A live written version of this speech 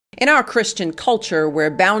In our Christian culture,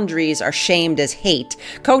 where boundaries are shamed as hate,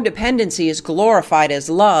 codependency is glorified as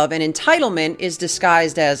love, and entitlement is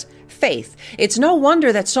disguised as faith, it's no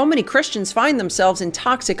wonder that so many Christians find themselves in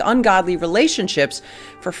toxic, ungodly relationships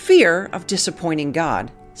for fear of disappointing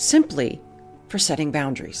God, simply for setting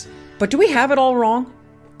boundaries. But do we have it all wrong?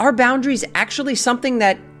 Are boundaries actually something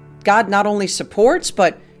that God not only supports,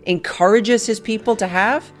 but encourages his people to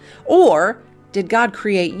have? Or did God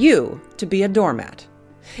create you to be a doormat?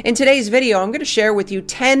 In today's video, I'm going to share with you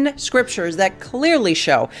 10 scriptures that clearly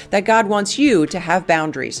show that God wants you to have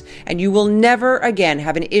boundaries, and you will never again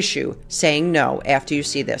have an issue saying no after you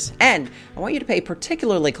see this. And I want you to pay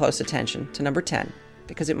particularly close attention to number 10,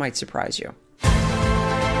 because it might surprise you.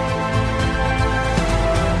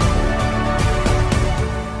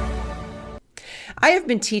 I have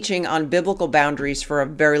been teaching on biblical boundaries for a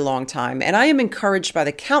very long time, and I am encouraged by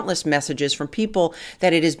the countless messages from people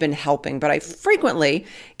that it has been helping, but I frequently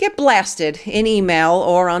get blasted in email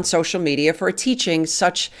or on social media for teaching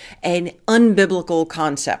such an unbiblical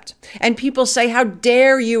concept. And people say, how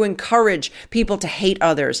dare you encourage people to hate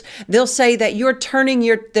others? They'll say that you're turning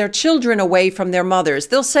their children away from their mothers.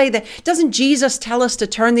 They'll say that, doesn't Jesus tell us to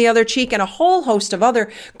turn the other cheek? And a whole host of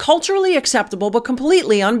other culturally acceptable but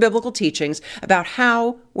completely unbiblical teachings about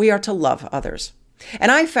how we are to love others.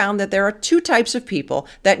 And I found that there are two types of people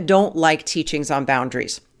that don't like teachings on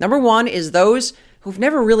boundaries. Number one is those who've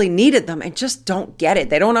never really needed them and just don't get it.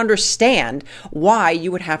 They don't understand why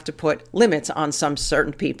you would have to put limits on some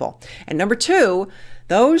certain people. And number two,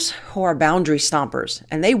 those who are boundary stompers,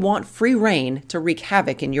 and they want free reign to wreak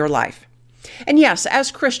havoc in your life. And yes,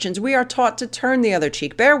 as Christians, we are taught to turn the other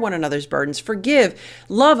cheek, bear one another's burdens, forgive,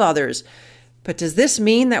 love others. But does this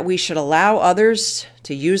mean that we should allow others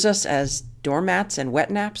to use us as doormats and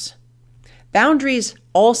wet naps? Boundaries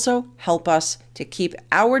also help us to keep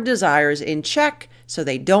our desires in check so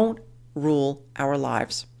they don't rule our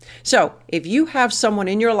lives. So if you have someone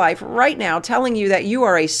in your life right now telling you that you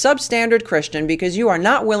are a substandard Christian because you are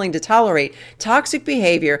not willing to tolerate toxic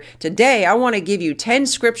behavior, today I want to give you 10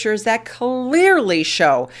 scriptures that clearly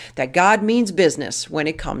show that God means business when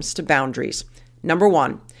it comes to boundaries. Number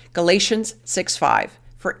one, Galatians 6:5.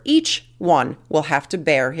 For each one will have to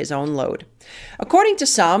bear his own load. According to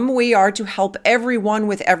some, we are to help everyone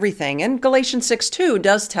with everything, and Galatians 6:2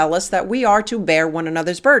 does tell us that we are to bear one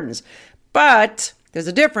another's burdens. But there's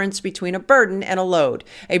a difference between a burden and a load.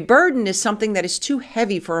 A burden is something that is too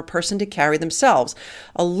heavy for a person to carry themselves.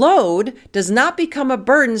 A load does not become a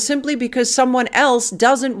burden simply because someone else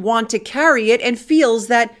doesn't want to carry it and feels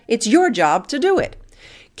that it's your job to do it.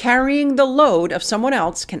 Carrying the load of someone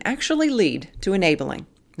else can actually lead to enabling.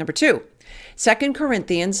 Number two, 2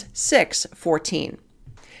 Corinthians 6:14.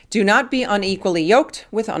 Do not be unequally yoked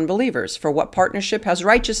with unbelievers, for what partnership has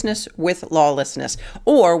righteousness with lawlessness,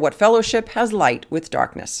 or what fellowship has light with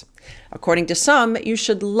darkness? According to some, you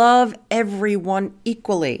should love everyone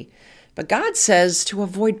equally. But God says to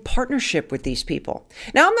avoid partnership with these people.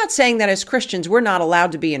 Now, I'm not saying that as Christians, we're not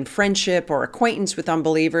allowed to be in friendship or acquaintance with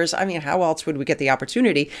unbelievers. I mean, how else would we get the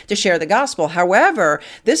opportunity to share the gospel? However,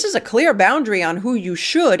 this is a clear boundary on who you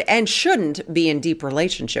should and shouldn't be in deep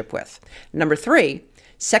relationship with. Number three,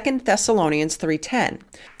 2 Thessalonians 3:10.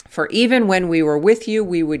 For even when we were with you,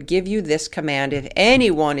 we would give you this command: if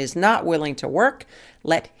anyone is not willing to work,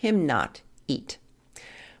 let him not eat.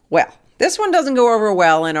 Well, this one doesn't go over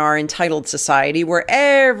well in our entitled society where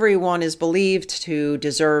everyone is believed to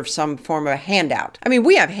deserve some form of a handout. I mean,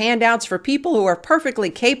 we have handouts for people who are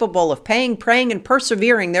perfectly capable of paying, praying, and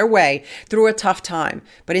persevering their way through a tough time.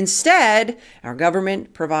 But instead, our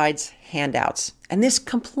government provides handouts. And this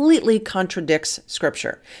completely contradicts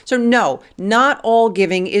Scripture. So no, not all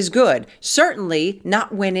giving is good. Certainly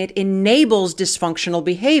not when it enables dysfunctional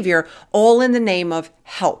behavior, all in the name of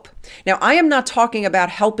help. Now, I am not talking about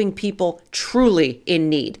helping people truly in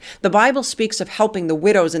need. The Bible speaks of helping the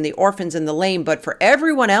widows and the orphans and the lame, but for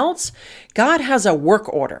everyone else, God has a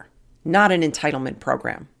work order, not an entitlement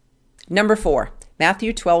program. Number four,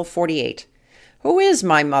 Matthew 12:48. Who is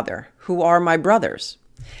my mother? Who are my brothers?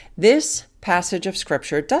 This passage of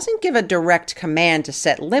Scripture doesn't give a direct command to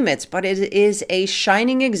set limits, but it is a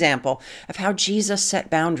shining example of how Jesus set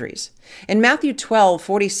boundaries. In Matthew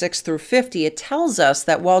 12:46 through 50, it tells us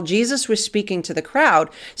that while Jesus was speaking to the crowd,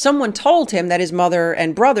 someone told him that his mother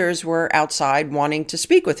and brothers were outside wanting to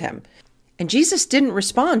speak with him. And Jesus didn't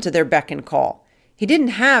respond to their beck and call. He didn't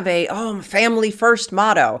have a family first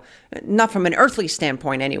motto, not from an earthly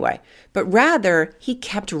standpoint anyway, but rather he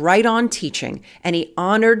kept right on teaching and he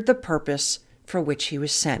honored the purpose for which he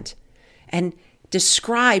was sent and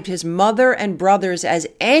described his mother and brothers as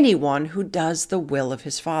anyone who does the will of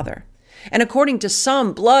his Father. And according to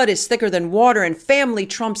some, blood is thicker than water and family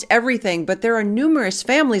trumps everything. But there are numerous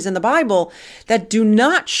families in the Bible that do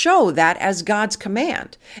not show that as God's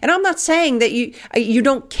command. And I'm not saying that you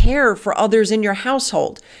don't care for others in your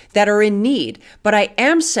household that are in need, but I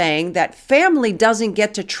am saying that family doesn't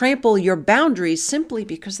get to trample your boundaries simply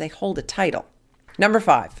because they hold a title. Number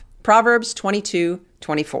 5, Proverbs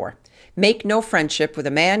 22:24. Make no friendship with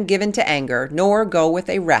a man given to anger, nor go with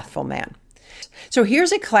a wrathful man. So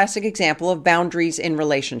here's a classic example of boundaries in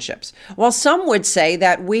relationships. While some would say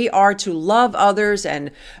that we are to love others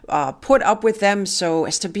and put up with them so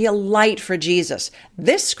as to be a light for Jesus,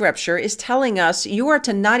 this scripture is telling us you are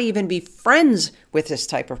to not even be friends with this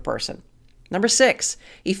type of person. Number 6,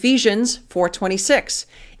 Ephesians 4:26.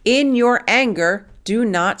 In your anger, do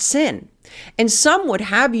not sin. And some would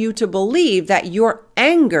have you to believe that your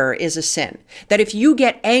anger is a sin, that if you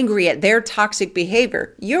get angry at their toxic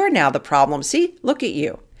behavior, you're now the problem. See, look at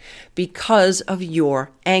you, because of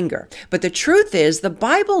your anger. But the truth is, the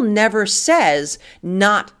Bible never says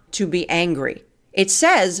not to be angry. It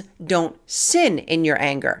says don't sin in your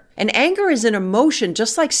anger. And anger is an emotion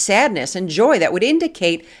just like sadness and joy that would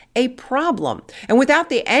indicate a problem. And without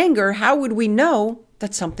the anger, how would we know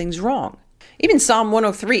that something's wrong? Even Psalm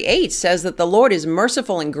 103:8 says that the Lord is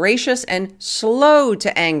merciful and gracious and slow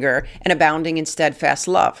to anger and abounding in steadfast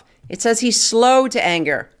love. It says he's slow to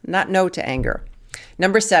anger, not no to anger.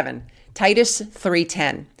 Number 7, Titus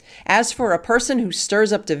 3:10. As for a person who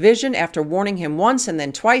stirs up division after warning him once and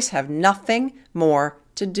then twice, have nothing more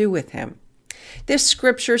to do with him. This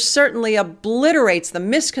scripture certainly obliterates the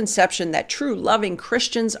misconception that true loving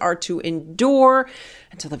Christians are to endure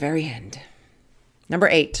until the very end. Number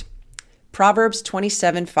 8, Proverbs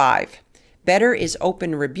 27:5. Better is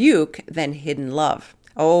open rebuke than hidden love.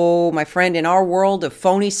 Oh, my friend, in our world of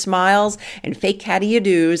phony smiles and fake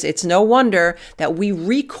how-do-you-dos, it's no wonder that we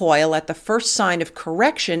recoil at the first sign of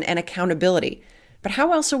correction and accountability. But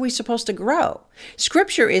how else are we supposed to grow?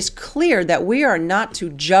 Scripture is clear that we are not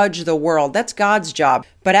to judge the world. That's God's job.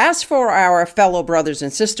 But as for our fellow brothers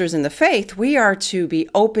and sisters in the faith, we are to be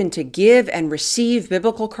open to give and receive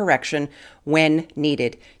biblical correction when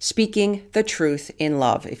needed, speaking the truth in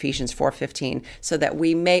love, Ephesians 4:15, so that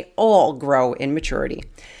we may all grow in maturity.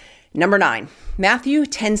 Number 9, Matthew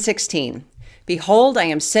 10:16. Behold, I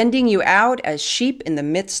am sending you out as sheep in the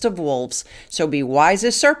midst of wolves. So be wise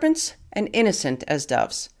as serpents and innocent as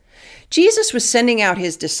doves. Jesus was sending out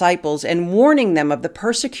his disciples and warning them of the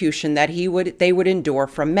persecution that they would endure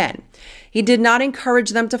from men. He did not encourage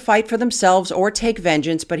them to fight for themselves or take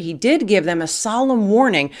vengeance, but he did give them a solemn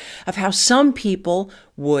warning of how some people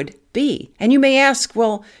would be. And you may ask,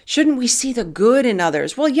 well, shouldn't we see the good in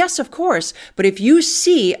others? Well, yes, of course. But if you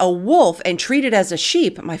see a wolf and treat it as a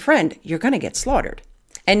sheep, my friend, you're going to get slaughtered.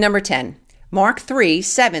 And number 10, Mark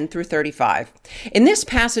 3:7-35. In this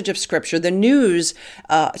passage of scripture, the news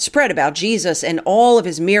spread about Jesus and all of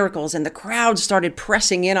his miracles, and the crowd started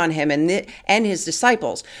pressing in on him and his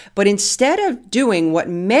disciples. But instead of doing what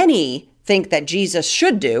many think that Jesus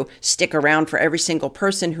should do, stick around for every single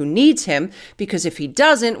person who needs him, because if he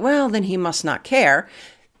doesn't, well, then he must not care.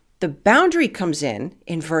 The boundary comes in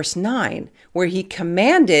verse 9, where he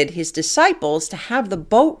commanded his disciples to have the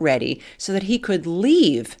boat ready so that he could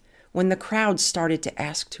leave when the crowd started to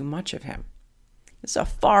ask too much of him. It's a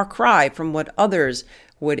far cry from what others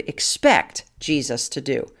would expect Jesus to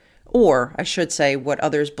do, or I should say what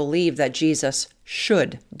others believe that Jesus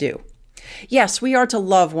should do. Yes, we are to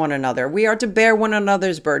love one another. We are to bear one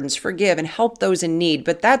another's burdens, forgive, and help those in need.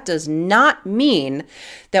 But that does not mean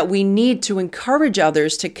that we need to encourage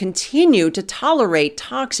others to continue to tolerate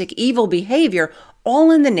toxic, evil behavior,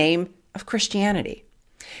 all in the name of Christianity.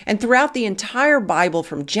 And throughout the entire Bible,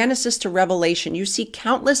 from Genesis to Revelation, you see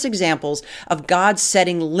countless examples of God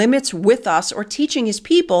setting limits with us or teaching his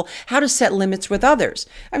people how to set limits with others.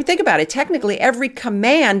 I mean, think about it. Technically, every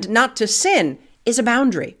command not to sin is a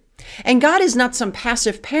boundary. And God is not some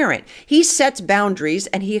passive parent. He sets boundaries,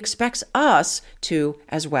 and he expects us to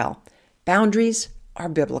as well. Boundaries are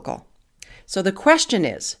biblical. So the question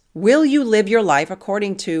is, will you live your life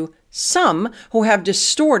according to some who have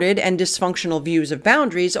distorted and dysfunctional views of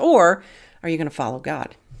boundaries, or are you going to follow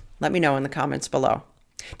God? Let me know in the comments below.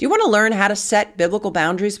 Do you want to learn how to set biblical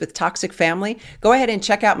boundaries with toxic family? Go ahead and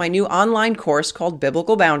check out my new online course called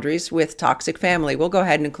Biblical Boundaries with Toxic Family. We'll go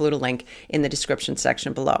ahead and include a link in the description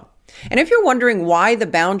section below. And if you're wondering why the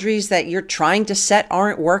boundaries that you're trying to set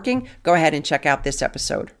aren't working, go ahead and check out this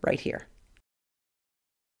episode right here.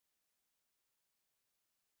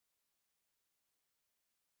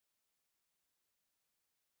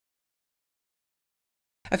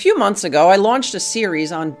 A few months ago, I launched a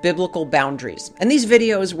series on biblical boundaries, and these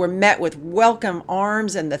videos were met with welcome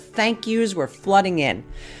arms and the thank yous were flooding in.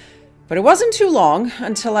 But it wasn't too long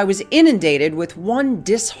until I was inundated with one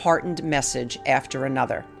disheartened message after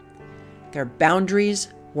another. Their boundaries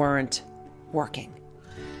weren't working.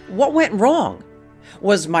 What went wrong?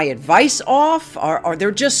 Was my advice off? Are there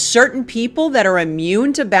just certain people that are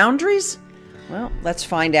immune to boundaries? Well, let's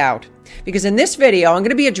find out. Because in this video, I'm going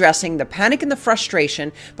to be addressing the panic and the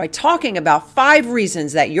frustration by talking about 5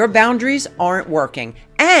 reasons that your boundaries aren't working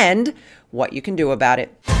and what you can do about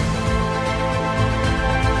it.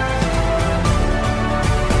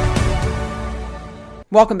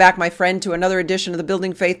 Welcome back, my friend, to another edition of the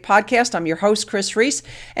Building Faith podcast. I'm your host, Chris Reese,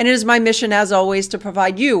 and it is my mission, as always, to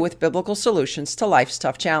provide you with biblical solutions to life's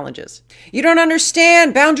tough challenges. You don't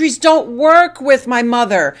understand. Boundaries don't work with my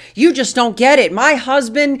mother. You just don't get it. My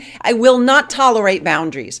husband, I will not tolerate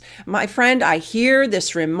boundaries. My friend, I hear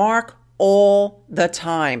this remark all the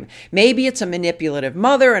time. Maybe it's a manipulative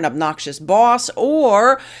mother, an obnoxious boss,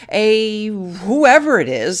 or a whoever it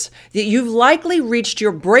is that you've likely reached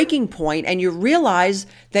your breaking point and you realize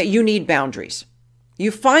that you need boundaries.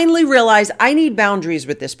 You finally realize I need boundaries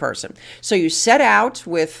with this person. So you set out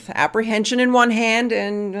with apprehension in one hand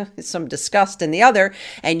and some disgust in the other,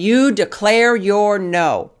 and you declare your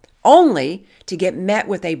no, only to get met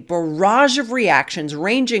with a barrage of reactions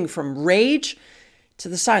ranging from rage to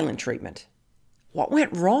the silent treatment. What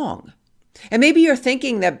went wrong? And maybe you're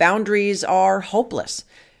thinking that boundaries are hopeless.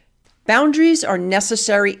 Boundaries are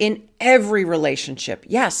necessary in every relationship.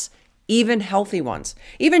 Yes, even healthy ones.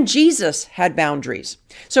 Even Jesus had boundaries.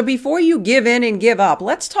 So before you give in and give up,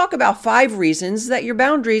 let's talk about 5 reasons that your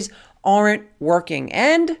boundaries aren't working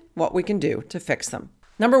and what we can do to fix them.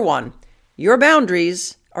 Number 1, your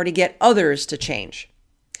boundaries are to get others to change.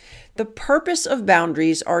 The purpose of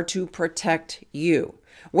boundaries are to protect you.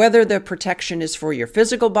 Whether the protection is for your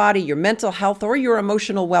physical body, your mental health, or your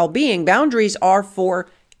emotional well-being, boundaries are for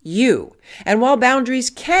you. And while boundaries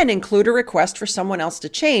can include a request for someone else to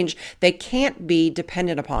change, they can't be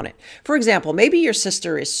dependent upon it. For example, maybe your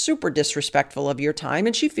sister is super disrespectful of your time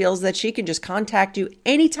and she feels that she can just contact you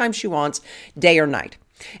anytime she wants, day or night.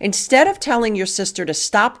 Instead of telling your sister to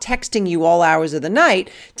stop texting you all hours of the night,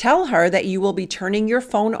 tell her that you will be turning your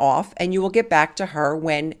phone off and you will get back to her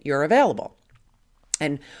when you're available.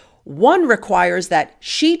 And one requires that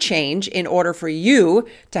she change in order for you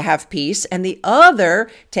to have peace, and the other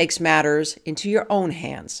takes matters into your own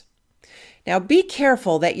hands. Now, be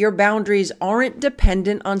careful that your boundaries aren't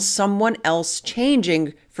dependent on someone else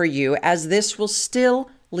changing for you, as this will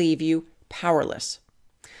still leave you powerless.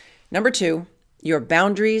 Number 2, your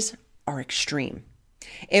boundaries are extreme.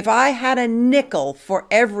 If I had a nickel for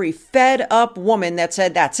every fed up woman that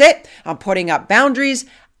said, "That's it, I'm putting up boundaries,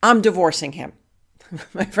 I'm divorcing him,"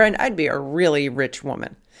 my friend, I'd be a really rich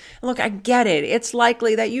woman. Look, I get it. It's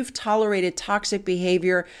likely that you've tolerated toxic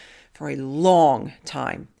behavior for a long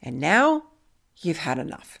time, and now you've had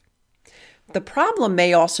enough. The problem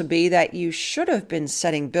may also be that you should have been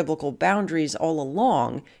setting biblical boundaries all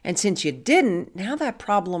along, and since you didn't, now that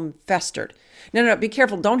problem festered. No, be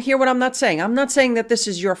careful. Don't hear what I'm not saying. I'm not saying that this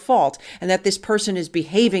is your fault and that this person is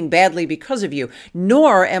behaving badly because of you,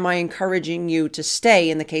 nor am I encouraging you to stay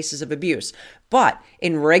in the cases of abuse. But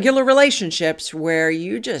in regular relationships where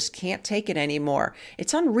you just can't take it anymore,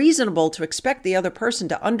 it's unreasonable to expect the other person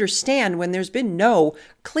to understand when there's been no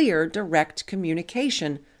clear, direct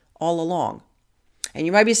communication all along. And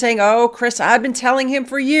you might be saying, "Oh, Chris, I've been telling him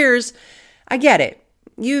for years." I get it.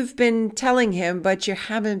 You've been telling him, but you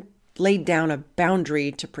haven't laid down a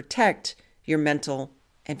boundary to protect your mental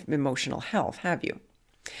and emotional health, have you?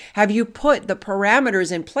 Have you put the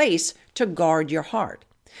parameters in place to guard your heart?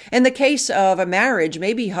 In the case of a marriage,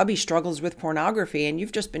 maybe hubby struggles with pornography and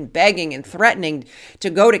you've just been begging and threatening to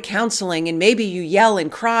go to counseling, and maybe you yell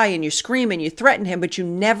and cry and you scream and you threaten him, but you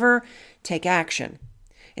never take action.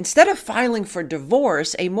 Instead of filing for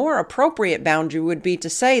divorce, a more appropriate boundary would be to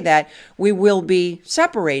say that we will be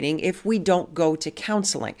separating if we don't go to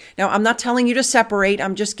counseling. Now, I'm not telling you to separate.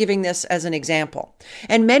 I'm just giving this as an example.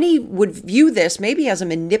 And many would view this maybe as a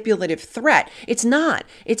manipulative threat. It's not.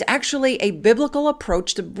 It's actually a biblical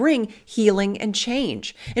approach to bring healing and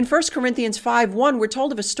change. In 1 Corinthians 5:1, we're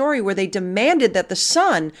told of a story where they demanded that the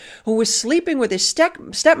son who was sleeping with his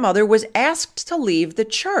stepmother was asked to leave the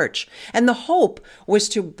church. And the hope was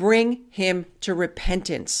to bring him to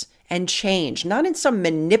repentance and change, not in some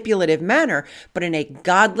manipulative manner, but in a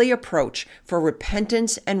godly approach for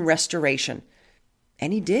repentance and restoration.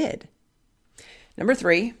 And he did. Number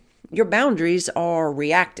 3, your boundaries are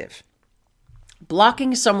reactive.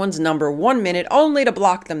 Blocking someone's number 1 minute only to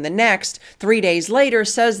block them the next 3 days later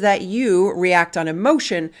says that you react on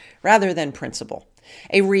emotion rather than principle.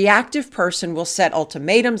 A reactive person will set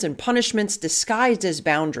ultimatums and punishments disguised as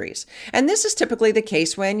boundaries. And this is typically the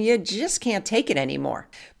case when you just can't take it anymore.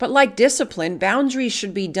 But like discipline, boundaries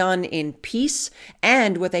should be done in peace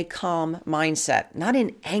and with a calm mindset, not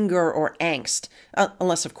in anger or angst,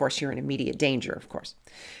 unless, of course, you're in immediate danger, of course.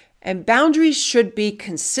 And boundaries should be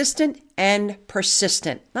consistent and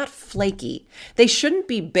persistent, not flaky. They shouldn't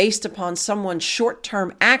be based upon someone's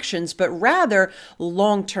short-term actions, but rather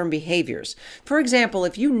long-term behaviors. For example,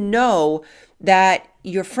 if you know that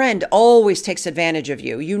your friend always takes advantage of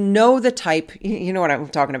you, you know the type, you know what I'm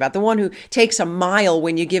talking about, the one who takes a mile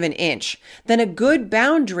when you give an inch, then a good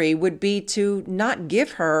boundary would be to not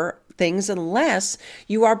give her things unless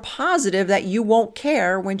you are positive that you won't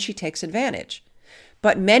care when she takes advantage.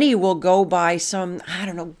 But many will go by some,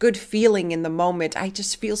 good feeling in the moment. I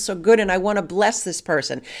just feel so good and I want to bless this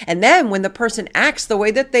person. And then when the person acts the way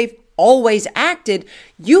that they've always acted,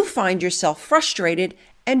 you find yourself frustrated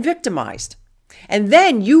and victimized. And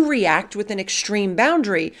then you react with an extreme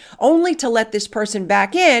boundary, only to let this person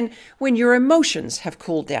back in when your emotions have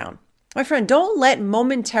cooled down. My friend, don't let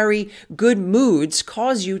momentary good moods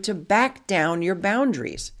cause you to back down your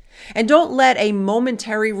boundaries. And don't let a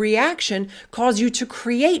momentary reaction cause you to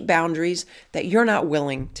create boundaries that you're not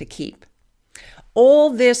willing to keep. All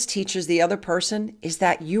this teaches the other person is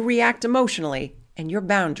that you react emotionally and your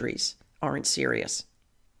boundaries aren't serious.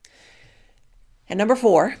 And number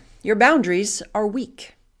 4, your boundaries are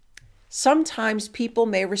weak. Sometimes people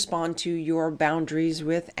may respond to your boundaries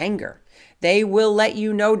with anger. They will let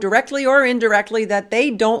you know directly or indirectly that they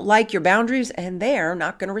don't like your boundaries and they're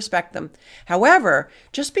not going to respect them. However,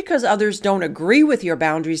 just because others don't agree with your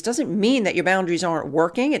boundaries doesn't mean that your boundaries aren't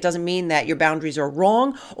working. It doesn't mean that your boundaries are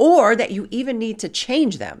wrong or that you even need to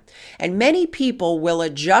change them. And many people will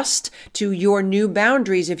adjust to your new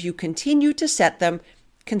boundaries if you continue to set them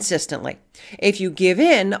consistently. If you give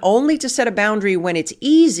in only to set a boundary when it's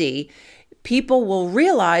easy, people will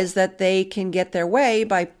realize that they can get their way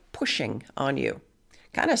by pushing on you.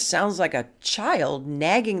 Kind of sounds like a child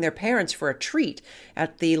nagging their parents for a treat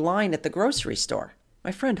at the line at the grocery store.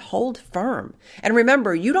 My friend, hold firm. And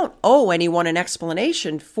remember, you don't owe anyone an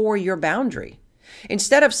explanation for your boundary.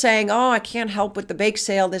 Instead of saying, I can't help with the bake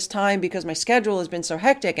sale this time because my schedule has been so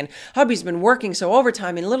hectic and hubby's been working so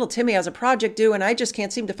overtime and little Timmy has a project due and I just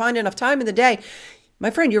can't seem to find enough time in the day.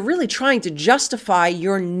 My friend, you're really trying to justify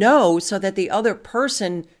your no so that the other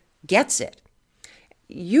person gets it.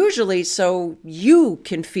 Usually so you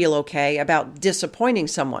can feel okay about disappointing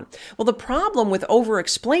someone. Well, the problem with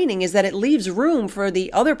over-explaining is that it leaves room for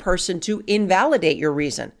the other person to invalidate your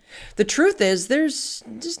reason. The truth is there's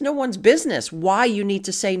just no one's business why you need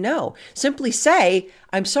to say no. Simply say,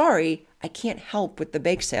 I'm sorry, I can't help with the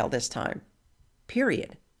bake sale this time.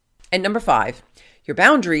 Period. And number 5, your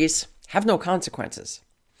boundaries have no consequences.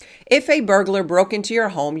 If a burglar broke into your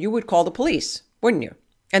home, you would call the police, wouldn't you?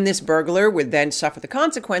 And this burglar would then suffer the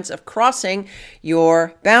consequence of crossing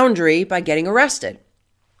your boundary by getting arrested.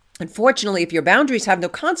 Unfortunately, if your boundaries have no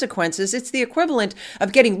consequences, it's the equivalent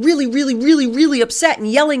of getting really, really, really, really upset and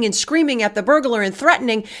yelling and screaming at the burglar and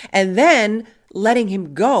threatening, and then letting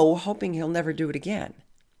him go, hoping he'll never do it again.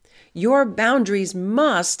 Your boundaries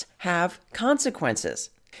must have consequences.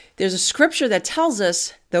 There's a scripture that tells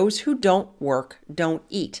us those who don't work don't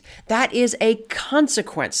eat. That is a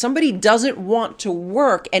consequence. Somebody doesn't want to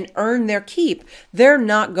work and earn their keep. They're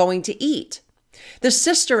not going to eat. The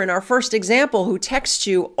sister in our first example who texts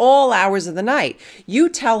you all hours of the night, you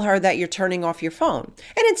tell her that you're turning off your phone.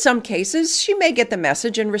 And in some cases, she may get the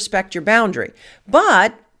message and respect your boundary,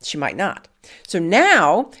 but she might not. So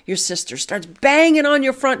now your sister starts banging on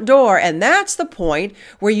your front door, and that's the point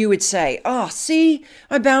where you would say, see,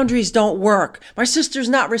 my boundaries don't work. My sister's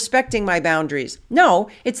not respecting my boundaries. No,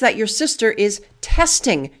 it's that your sister is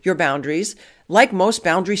testing your boundaries like most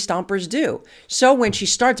boundary stompers do. So when she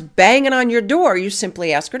starts banging on your door, you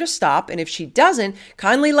simply ask her to stop, and if she doesn't,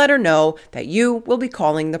 kindly let her know that you will be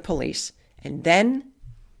calling the police, and then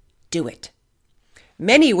do it.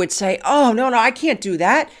 Many would say, no, I can't do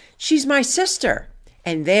that. She's my sister.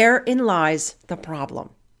 And therein lies the problem.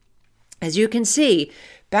 As you can see,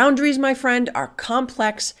 boundaries, my friend, are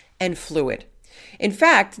complex and fluid. In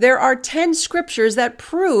fact, there are 10 scriptures that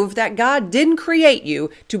prove that God didn't create you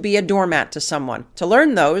to be a doormat to someone. To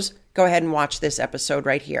learn those, go ahead and watch this episode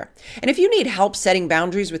right here. And if you need help setting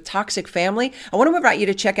boundaries with toxic family, I want to invite you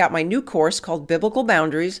to check out my new course called Biblical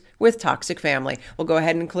Boundaries with Toxic Family. We'll go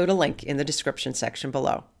ahead and include a link in the description section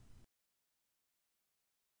below.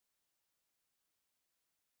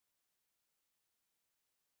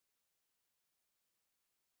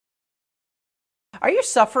 Are you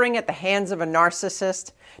suffering at the hands of a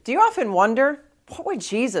narcissist? Do you often wonder, what would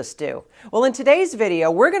Jesus do? Well, in today's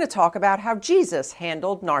video, we're going to talk about how Jesus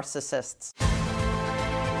handled narcissists.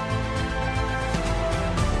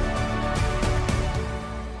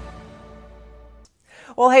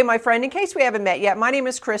 Well, hey, my friend, in case we haven't met yet, my name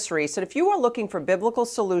is Chris Reese, and if you are looking for biblical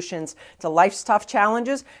solutions to life's tough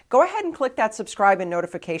challenges, go ahead and click that subscribe and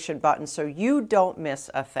notification button so you don't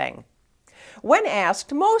miss a thing. When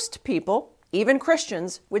asked, most people, even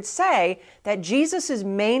Christians, would say that Jesus'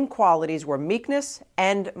 main qualities were meekness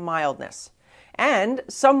and mildness, and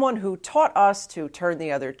someone who taught us to turn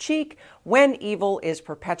the other cheek when evil is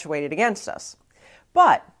perpetuated against us.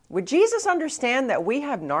 But would Jesus understand that we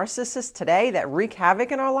have narcissists today that wreak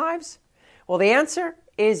havoc in our lives? Well, the answer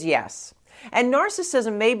is yes. And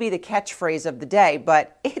narcissism may be the catchphrase of the day,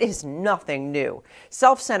 but it is nothing new.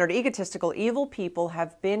 Self-centered, egotistical, evil people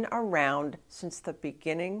have been around since the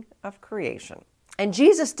beginning of creation. And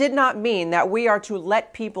Jesus did not mean that we are to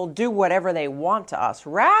let people do whatever they want to us.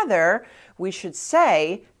 Rather, we should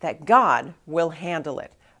say that God will handle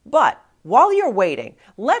it. But while you're waiting,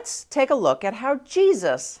 let's take a look at how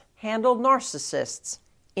Jesus handled narcissists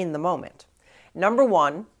in the moment. Number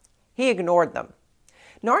one, he ignored them.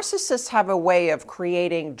 Narcissists have a way of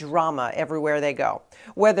creating drama everywhere they go,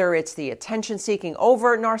 whether it's the attention-seeking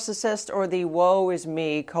overt narcissist or the woe is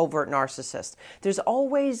me covert narcissist. There's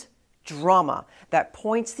always drama that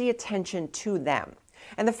points the attention to them.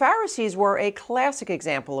 And the Pharisees were a classic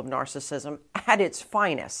example of narcissism at its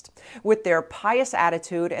finest. With their pious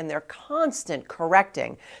attitude and their constant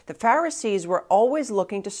correcting, the Pharisees were always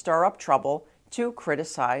looking to stir up trouble to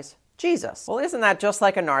criticize Jesus. Well, isn't that just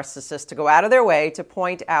like a narcissist to go out of their way to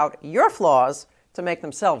point out your flaws to make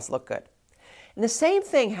themselves look good? And the same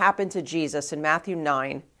thing happened to Jesus in Matthew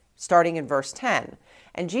 9, starting in verse 10.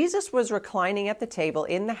 And Jesus was reclining at the table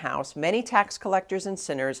in the house. Many tax collectors and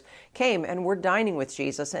sinners came and were dining with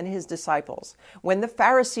Jesus and his disciples. When the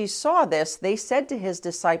Pharisees saw this, they said to his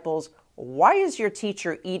disciples, "Why is your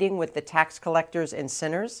teacher eating with the tax collectors and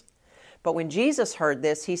sinners?" But when Jesus heard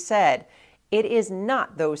this, he said, "It is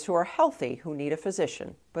not those who are healthy who need a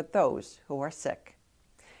physician, but those who are sick."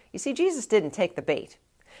 You see, Jesus didn't take the bait.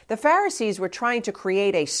 The Pharisees were trying to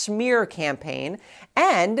create a smear campaign,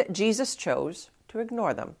 and Jesus chose to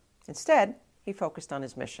ignore them. Instead, he focused on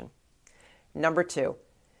his mission. Number two,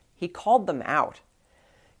 he called them out.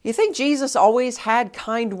 You think Jesus always had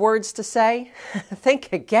kind words to say?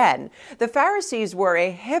 Think again. The Pharisees were a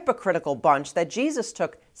hypocritical bunch that Jesus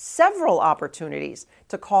took several opportunities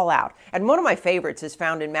to call out. And one of my favorites is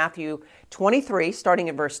found in Matthew 23, starting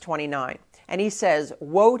at verse 29. And he says,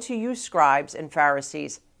 "Woe to you, scribes and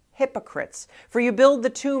Pharisees, hypocrites, for you build the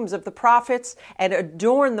tombs of the prophets and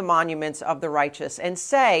adorn the monuments of the righteous, and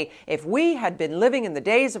say, if we had been living in the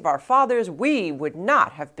days of our fathers, we would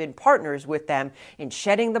not have been partners with them in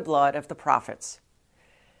shedding the blood of the prophets."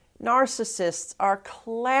 Narcissists are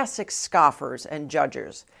classic scoffers and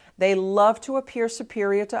judgers. They love to appear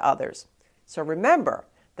superior to others. So remember,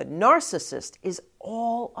 the narcissist is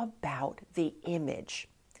all about the image.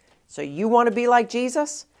 So you want to be like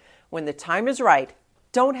Jesus? When the time is right,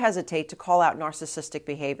 don't hesitate to call out narcissistic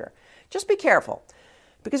behavior. Just be careful,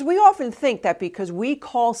 because we often think that because we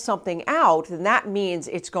call something out, then that means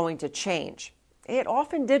it's going to change. It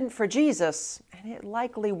often didn't for Jesus, and it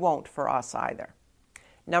likely won't for us either.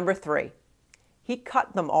 Number three, he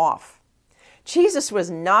cut them off. Jesus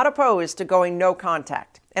was not opposed to going no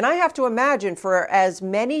contact. And I have to imagine for as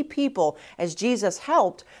many people as Jesus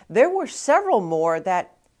helped, there were several more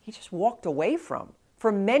that he just walked away from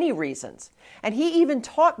for many reasons. And he even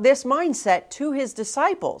taught this mindset to his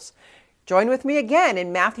disciples. Join with me again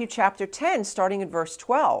in Matthew chapter 10, starting in verse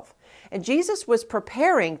 12. And Jesus was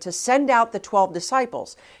preparing to send out the 12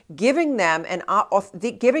 disciples, giving them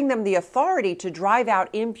the authority to drive out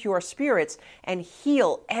impure spirits and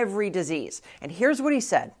heal every disease. And here's what he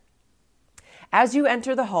said. "As you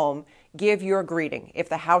enter the home, give your greeting. If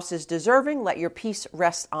the house is deserving, let your peace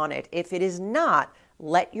rest on it. If it is not,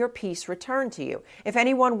 let your peace return to you. If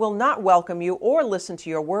anyone will not welcome you or listen to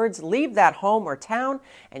your words, leave that home or town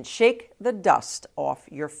and shake the dust off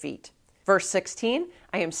your feet." Verse 16,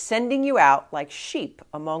 "I am sending you out like sheep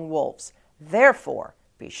among wolves. Therefore,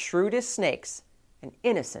 be shrewd as snakes and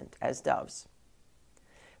innocent as doves."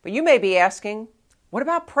 But you may be asking, what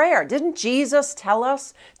about prayer? Didn't Jesus tell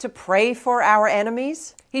us to pray for our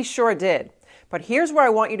enemies? He sure did. But here's where I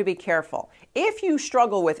want you to be careful. If you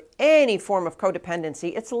struggle with any form of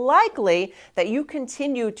codependency, it's likely that you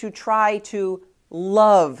continue to try to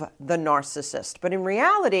love the narcissist. But in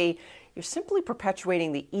reality, you're simply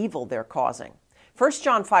perpetuating the evil they're causing. 1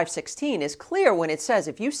 John 5:16 is clear when it says,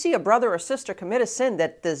 if you see a brother or sister commit a sin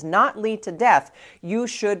that does not lead to death, you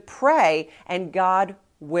should pray and God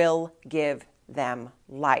will give them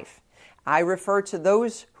life. I refer to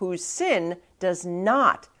those whose sin does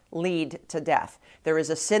not lead to death. There is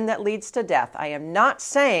a sin that leads to death. I am not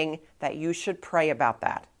saying that you should pray about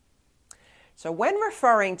that. So when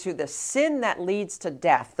referring to the sin that leads to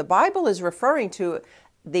death, the Bible is referring to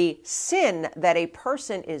the sin that a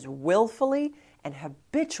person is willfully and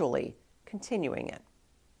habitually continuing in.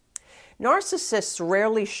 Narcissists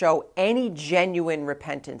rarely show any genuine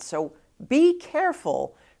repentance, so be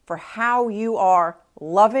careful for how you are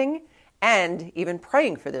loving and even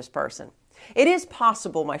praying for this person. It is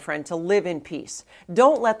possible, my friend, to live in peace.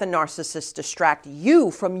 Don't let the narcissist distract you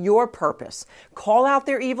from your purpose. Call out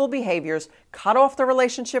their evil behaviors, cut off the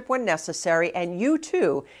relationship when necessary, and you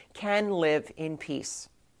too can live in peace.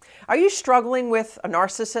 Are you struggling with a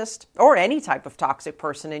narcissist or any type of toxic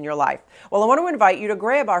person in your life? Well, I want to invite you to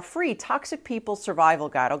grab our free Toxic People Survival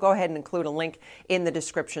Guide. I'll go ahead and include a link in the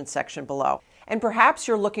description section below. And perhaps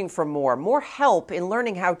you're looking for more help in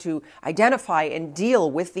learning how to identify and deal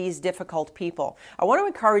with these difficult people. I want to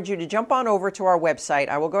encourage you to jump on over to our website.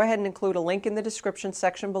 I will go ahead and include a link in the description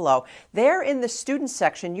section below. There in the student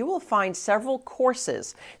section, you will find several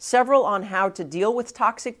courses, several on how to deal with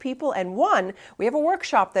toxic people, and one, we have a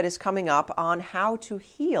workshop that is coming up on how to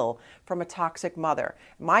heal from a toxic mother.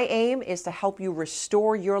 My aim is to help you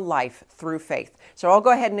restore your life through faith. So I'll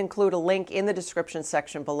go ahead and include a link in the description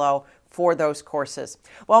section below for those courses.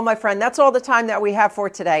 Well, my friend, that's all the time that we have for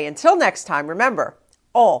today. Until next time, remember,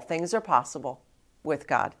 all things are possible with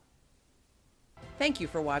God. Thank you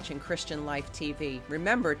for watching Christian Life TV.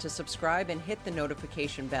 Remember to subscribe and hit the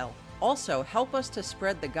notification bell. Also, help us to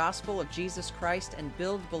spread the gospel of Jesus Christ and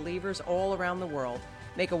build believers all around the world.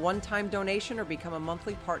 Make a one-time donation or become a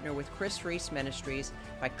monthly partner with Chris Reese Ministries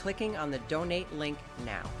by clicking on the donate link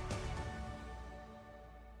now.